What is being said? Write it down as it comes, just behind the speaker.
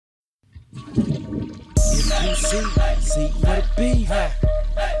you seek for the beef.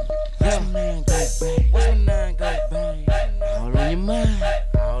 Watch my nine go bang. Watch my nine go bang. All on your mind,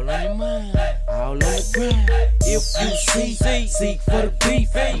 all on your mind, all on the grind. If you seek for the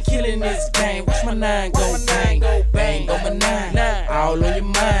beef, I'm killing this game. Watch my nine go bang, bang on my nine, all on your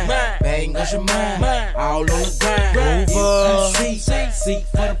mind, bang on your mind, all on the grind. If you seek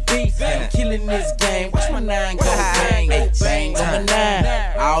for the beef, I'm killing this game. Watch my nine go bang, bang on my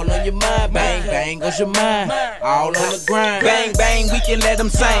nine, all on your mind, bang, bang on your mind, all on the grind. Bang, bang, we can let them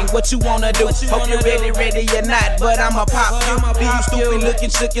sing. What you wanna do? Hope you're ready or not, but I'ma pop you. Be you stupid looking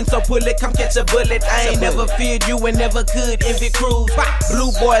shookin', so pull it, come catch a bullet. I ain't never feared you and never could envy crews.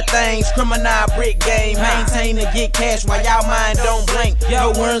 Blue boy things, criminal brick game. Maintain to get cash while y'all mind don't blink.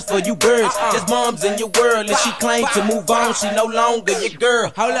 No worms for you birds, just moms in your world. And she claimed to move on, she no longer your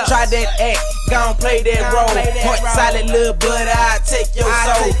girl. Try that act, gon' play that role. Heart solid, little blood, I'll take your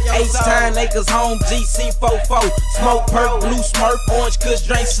soul. H-Time, Lakers home, GC44. Smoke perk, blue smurf, orange kush,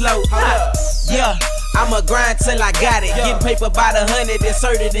 drink slow. Yeah, I'ma grind till I got it. Getting paper by the 100,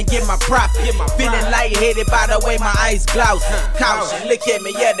 inserted and get my profit. Feeling lightheaded by the way my eyes glouse. Caution, look at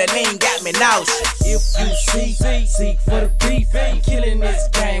me, yeah, the lean got me nauseous. If you seek for the beef, I'm killing this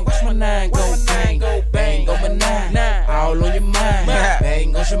game. Watch my nine go bang, bang on my nine, all on your mind,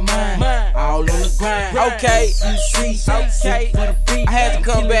 bang on your mind, all on the grind. Okay, you seek for the beef, I had to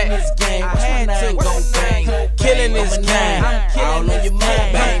come back. This game. Watch my nine go bang, Killing this game, all on your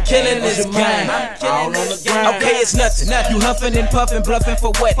mind, bang, killing this game. all on the grind. Okay, it's nothing. You huffing and puffing, bluffing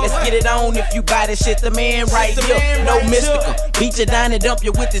for what? Let's get it on if you buy this shit. The man right here, no mystical. Beat you down and dump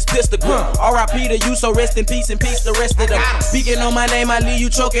you with this pistol grip. R.I.P. to you, so rest in peace and peace the rest of them. Speaking on my name, I leave you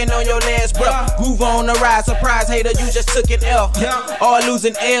choking on your last breath. Groove on the rise, surprise hater, you just took an L. Or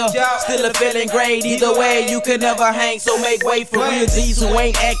losing L, still a failing grade. Either way, you could never hang, so make way for real G's who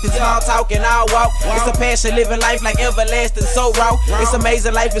ain't acting. Small talking, I'll walk. It's a passion, living life like everlasting, so raw. It's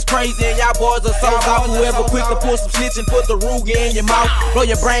amazing, life is crazy, and y'all boys are so soft. Whoever quick to pull some snitch and put the Ruger in your mouth. Blow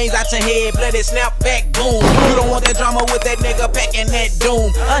your brains out your head, bloody snap back, boom. You don't want that drama with that nigga packing that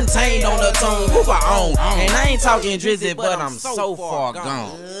doom. Untamed on the tune, who I own. And I ain't talking drizzy, but I'm so far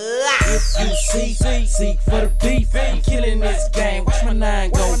gone. If you seek for the beef, I'm killing this game. Watch my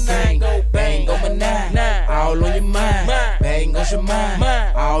nine go bang, bang on my nine, all on your mind, bang on your mind,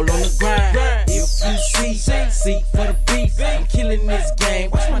 all on the grind. If you seek for the beef, I'm killing this game.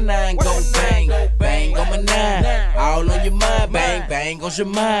 Watch my nine go bang, bang on my nine, all on your mind, bang, bang on your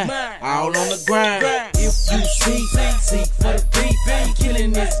mind, all on the grind. If you seek for the beef, I'm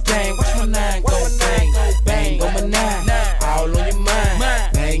killing this game. Watch my nine go bang, bang on my nine, all on your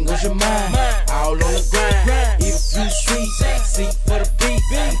mind, bang on your mind, all on the grind. If you seek for the beef,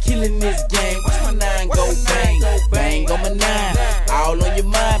 I'm killing this game. Watch my nine go bang, bang on my nine, all on your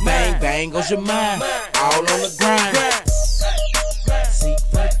mind, bang, bang on your mind, all on the grind. Seek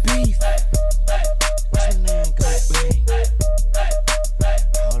for the beef. Watch my nine go bang,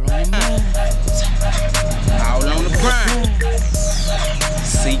 all on your mind, All on the grind.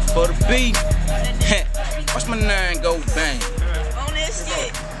 Seek for the beef. Watch my nine go bang. On this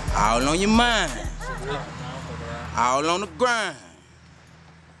shit. All on your mind. All on the grind.